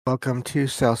Welcome to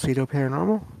Salcedo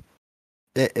Paranormal.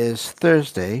 It is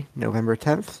Thursday, November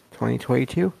 10th,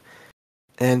 2022,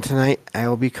 and tonight I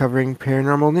will be covering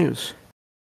paranormal news.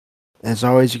 As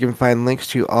always, you can find links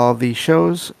to all of these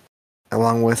shows,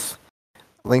 along with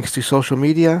links to social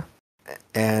media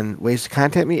and ways to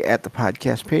contact me at the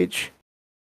podcast page,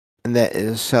 and that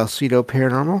is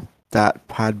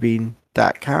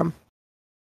salcedoparanormal.podbean.com.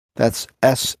 That's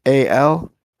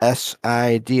SALSIDO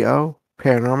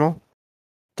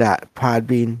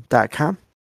paranormal.podbean.com.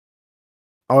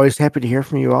 Always happy to hear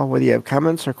from you all, whether you have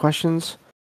comments or questions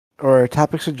or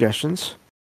topic suggestions,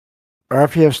 or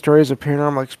if you have stories of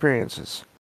paranormal experiences,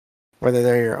 whether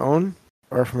they're your own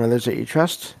or from others that you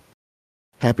trust.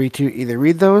 Happy to either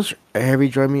read those or have you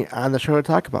join me on the show to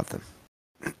talk about them.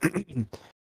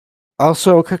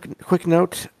 Also, a quick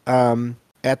note,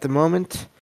 at the moment,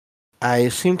 I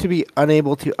seem to be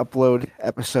unable to upload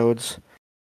episodes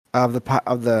of the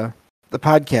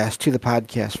podcast to the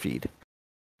podcast feed.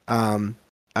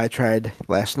 I tried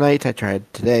last night. I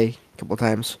tried today a couple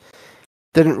times.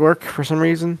 Didn't work for some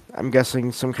reason. I'm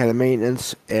guessing some kind of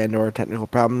maintenance and or technical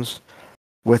problems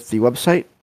with the website.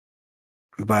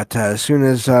 But as soon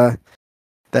as that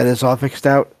is all fixed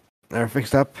up, I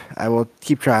will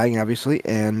keep trying, obviously.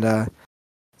 And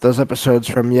those episodes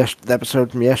from the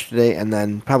episode from yesterday, and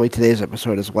then probably today's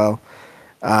episode as well,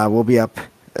 will be up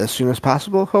as soon as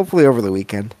possible. Hopefully over the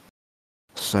weekend.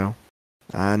 So,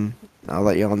 and I'll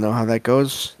let you all know how that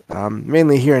goes.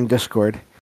 Mainly here in Discord.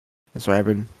 That's why I've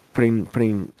been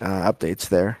putting updates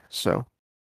there. So,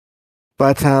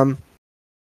 but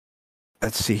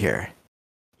let's see here.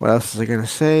 What else was I gonna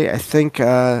say? I think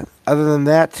other than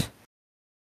that,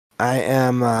 I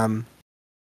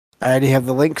already have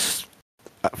the links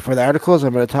for the articles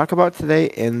I'm going to talk about today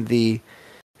in the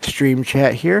stream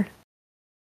chat here.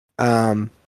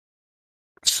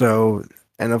 So.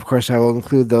 And of course, I will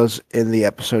include those in the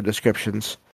episode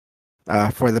descriptions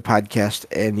for the podcast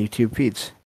and YouTube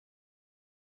feeds.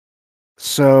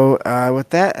 So with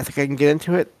that, I think I can get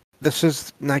into it. This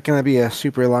is not going to be a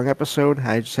super long episode.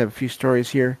 I just have a few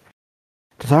stories here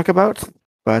to talk about,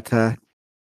 but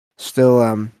still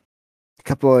a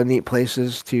couple of neat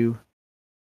places to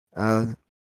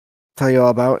tell you all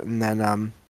about, and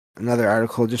then another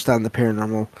article just on the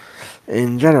paranormal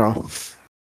in general.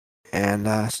 And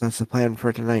so that's the plan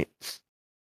for tonight.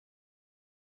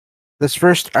 This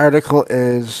first article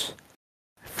is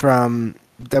from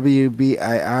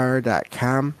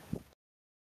WBIR.com,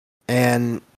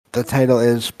 and the title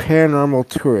is Paranormal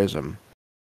Tourism.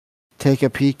 Take a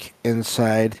peek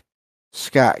inside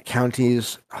Scott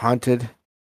County's haunted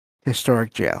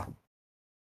historic jail.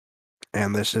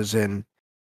 And this is in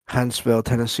Huntsville,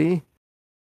 Tennessee.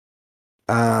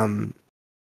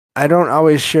 I don't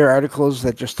always share articles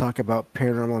that just talk about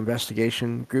paranormal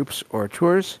investigation groups or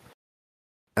tours,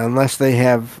 unless they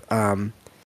have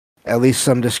at least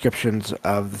some descriptions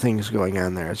of the things going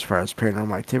on there as far as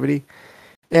paranormal activity.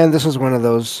 And this is one of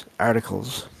those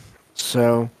articles.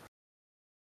 So,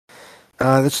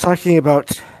 it's talking about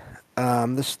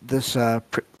this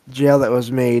jail that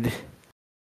was made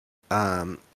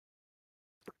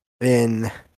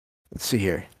in, let's see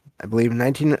here, I believe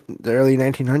the early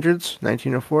 1900s,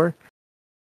 1904,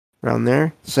 around there.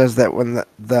 It says that when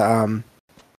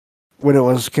when it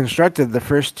was constructed, the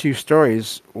first two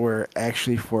stories were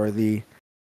actually for their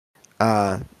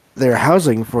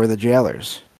housing for the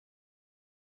jailers.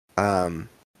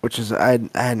 Which is I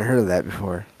hadn't heard of that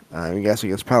before. I'm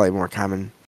guessing it's probably more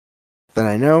common than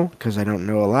I know because I don't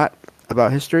know a lot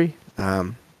about history.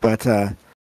 But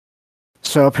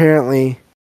so apparently,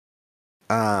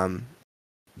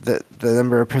 the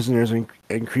number of prisoners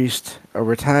increased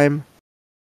over time,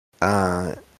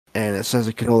 and it says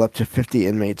it could hold up to 50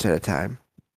 inmates at a time.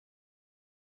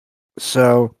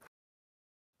 So,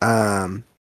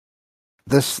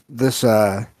 this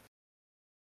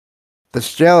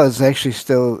jail is actually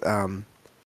still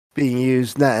being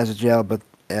used not as a jail but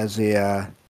as a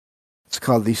it's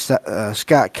called the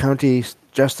Scott County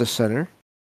Justice Center,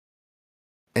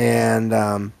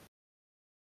 and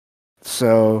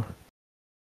so.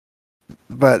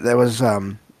 But that was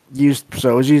used,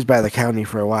 so it was used by the county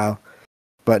for a while.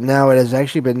 But now it has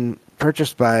actually been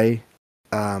purchased by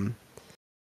a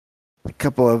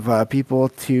couple of people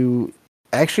to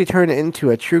actually turn it into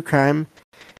a true crime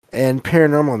and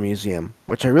paranormal museum,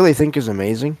 which I really think is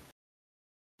amazing.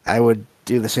 I would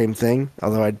do the same thing,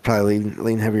 although I'd probably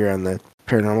lean heavier on the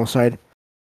paranormal side.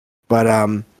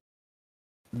 But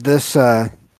this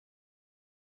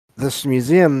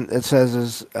museum, it says,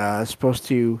 is supposed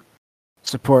to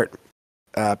support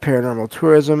paranormal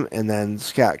tourism and then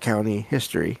Scott County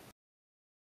history.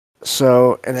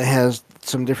 So, and it has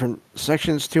some different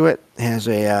sections to it. It has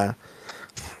a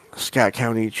Scott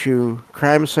County True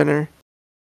Crime Center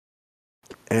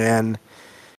and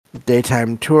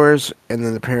daytime tours, and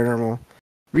then the Paranormal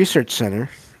Research Center,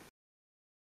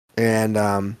 and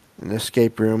an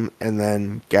escape room, and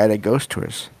then guided ghost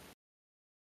tours.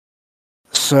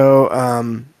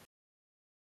 So,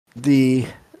 the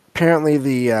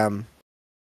apparently a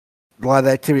lot of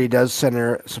the activity does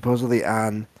center supposedly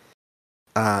on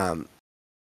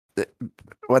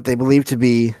what they believe to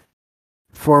be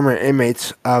former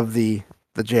inmates of the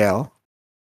jail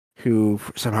who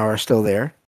somehow are still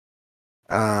there.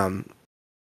 And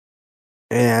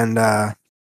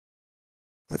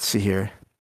let's see here.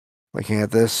 Looking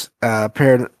at this,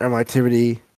 paranormal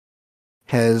activity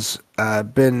has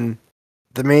been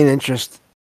the main interest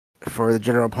for the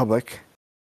general public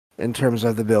in terms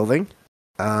of the building.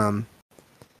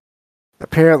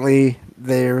 Apparently,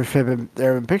 there have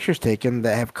been pictures taken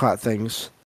that have caught things,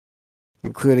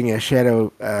 including a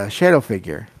shadow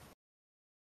figure.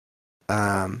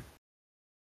 And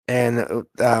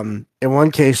in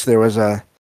one case, there was a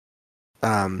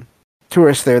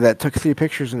tourist there that took 3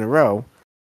 pictures in a row,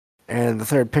 and the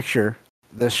third picture,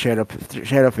 this shadow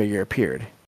figure appeared.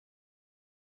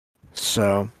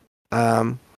 So,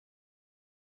 I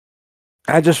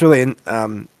just really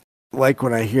like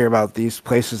when I hear about these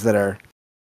places that are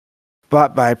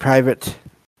bought by private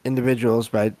individuals,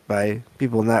 by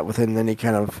people not within any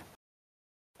kind of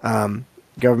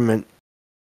government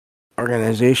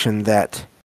organization that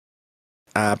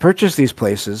purchase these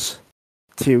places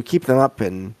to keep them up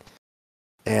and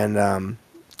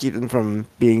keep them from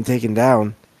being taken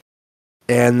down,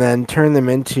 and then turn them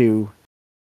into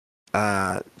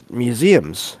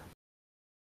museums.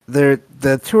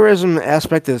 The tourism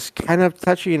aspect is kind of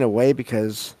touchy in a way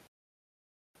because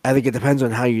I think it depends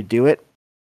on how you do it.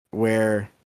 Where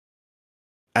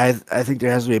I think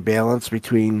there has to be a balance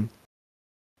between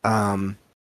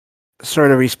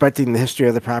sort of respecting the history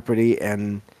of the property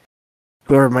and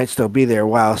whoever might still be there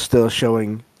while still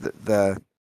showing the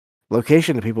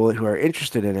location to people who are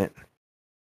interested in it.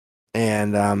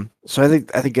 And so I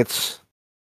think it's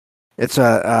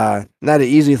a not an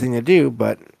easy thing to do,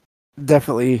 but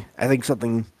definitely I think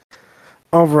something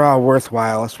overall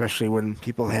worthwhile, especially when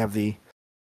people have the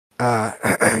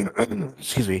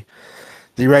excuse me,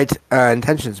 the right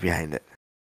intentions behind it.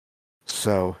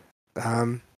 So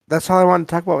that's all I wanted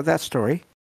to talk about with that story.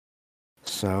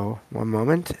 So one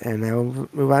moment, and I will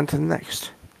move on to the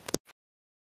next.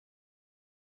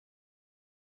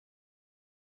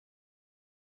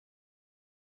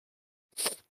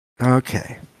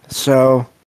 Okay, so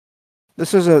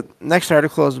this is a next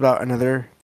article is about another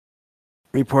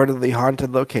reportedly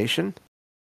haunted location.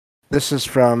 This is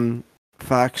from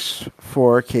Fox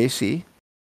 4 KC,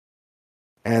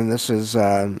 and this is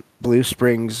Blue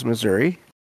Springs, Missouri.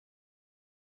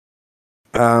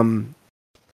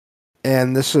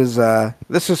 And this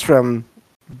is from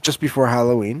just before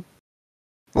Halloween.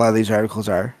 A lot of these articles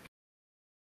are.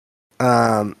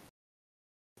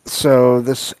 So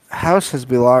this house has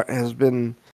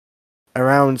been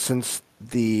around since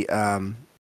the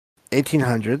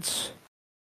 1800s,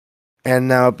 and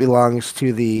now it belongs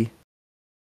to the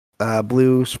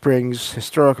Blue Springs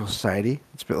Historical Society.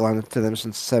 It's belonged to them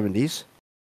since the 70s.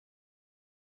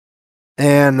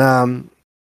 And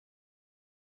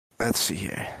let's see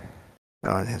here.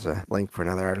 Oh, it has a link for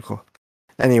another article.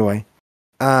 Anyway,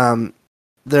 there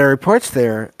are reports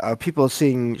there of people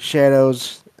seeing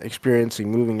shadows,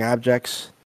 experiencing moving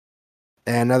objects,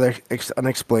 and other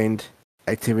unexplained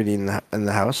activity in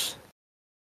the house.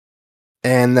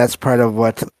 And that's part of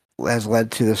what has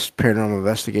led to this paranormal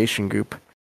investigation group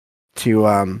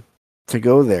to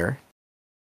go there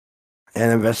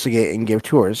and investigate and give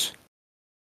tours.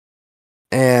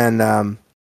 And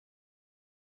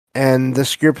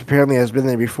this group apparently has been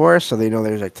there before, so they know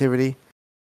there's activity.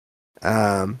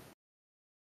 And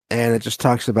it just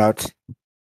talks about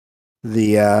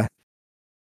these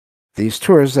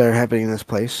tours that are happening in this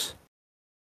place.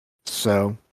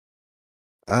 So,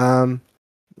 let me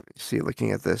see,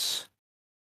 looking at this.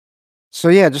 So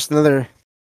yeah, just another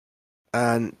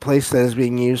place that is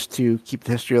being used to keep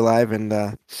the history alive and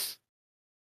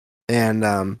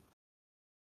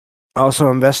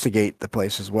also investigate the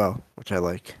place as well, which I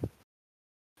like.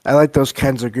 I like those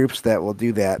kinds of groups that will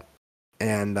do that,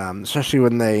 and especially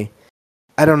when I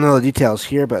don't know the details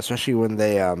here, but especially when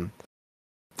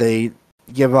they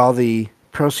give all the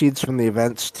proceeds from the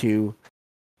events to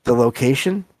the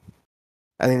location.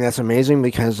 I think that's amazing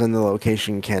because then the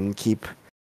location can keep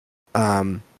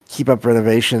up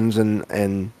renovations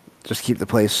and just keep the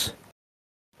place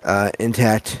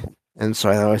intact And so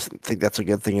I always think that's a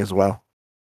good thing as well.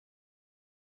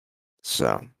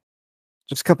 So,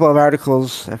 just a couple of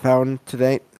articles I found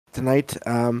tonight,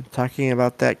 talking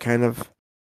about that kind of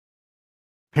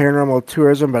paranormal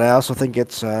tourism, but I also think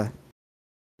it's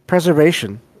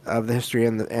preservation of the history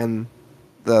and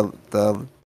the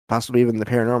possibly even the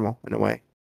paranormal in a way.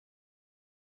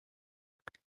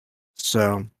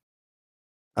 So,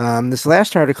 this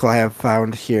last article I have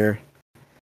found here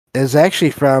is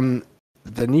actually from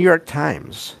the New York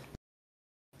Times.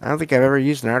 I don't think I've ever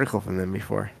used an article from them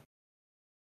before.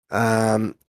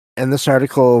 And this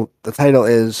article, the title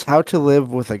is "How to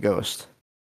Live with a Ghost."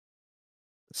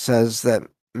 It says that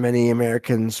many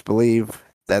Americans believe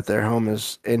that their home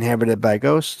is inhabited by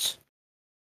ghosts.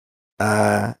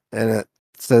 And it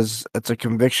says it's a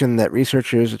conviction that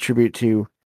researchers attribute to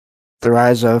the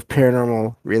rise of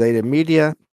paranormal related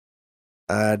media,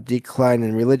 decline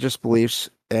in religious beliefs,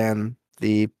 and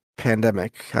the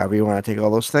pandemic. However, you want to take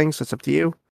all those things, that's up to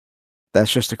you.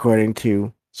 That's just according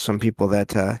to some people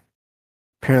that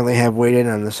apparently have weighed in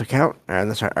on this account or on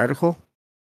this article.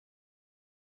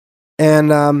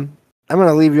 And I'm going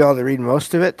to leave you all to read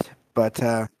most of it, but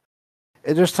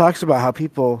it just talks about how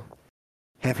people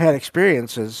have had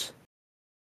experiences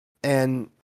and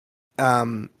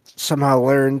somehow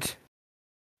learned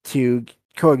to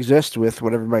coexist with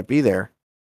whatever might be there,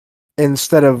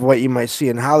 instead of what you might see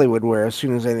in Hollywood, where as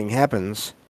soon as anything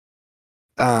happens,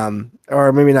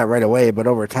 or maybe not right away, but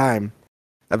over time,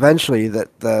 eventually,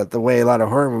 that the way a lot of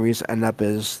horror movies end up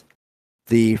is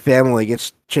the family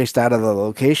gets chased out of the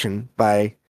location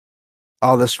by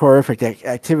all this horrific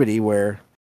activity where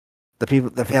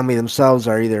the family themselves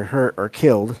are either hurt or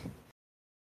killed.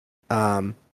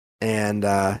 And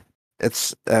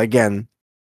it's again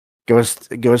goes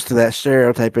to that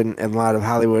stereotype in a lot of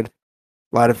Hollywood,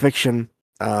 a lot of fiction,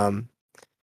 and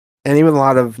even a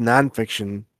lot of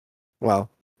nonfiction. Well,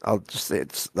 I'll just leave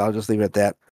it at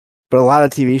that. But a lot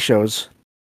of TV shows,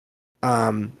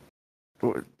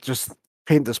 just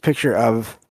paint this picture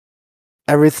of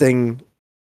everything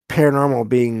paranormal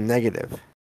being negative.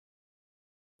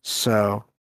 So,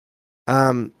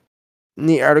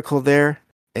 neat article there,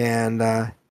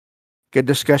 and good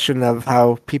discussion of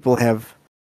how people have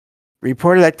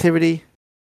reported activity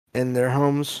in their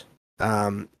homes,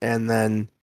 and then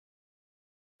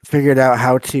figured out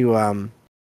how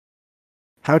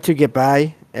to get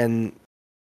by and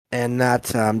not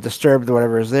disturb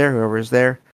whoever is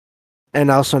there,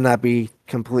 and also not be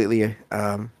completely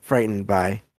frightened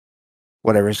by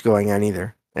whatever's going on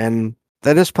either. And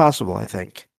that is possible, I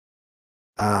think.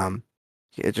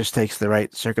 It just takes the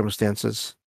right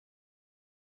circumstances.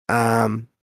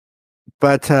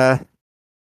 But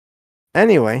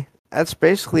anyway, that's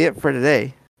basically it for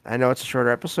today. I know it's a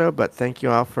shorter episode, but thank you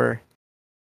all for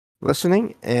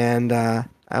listening, and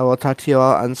I will talk to you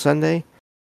all on Sunday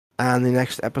on the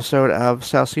next episode of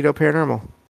Salcedo Paranormal.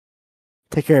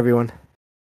 Take care, everyone.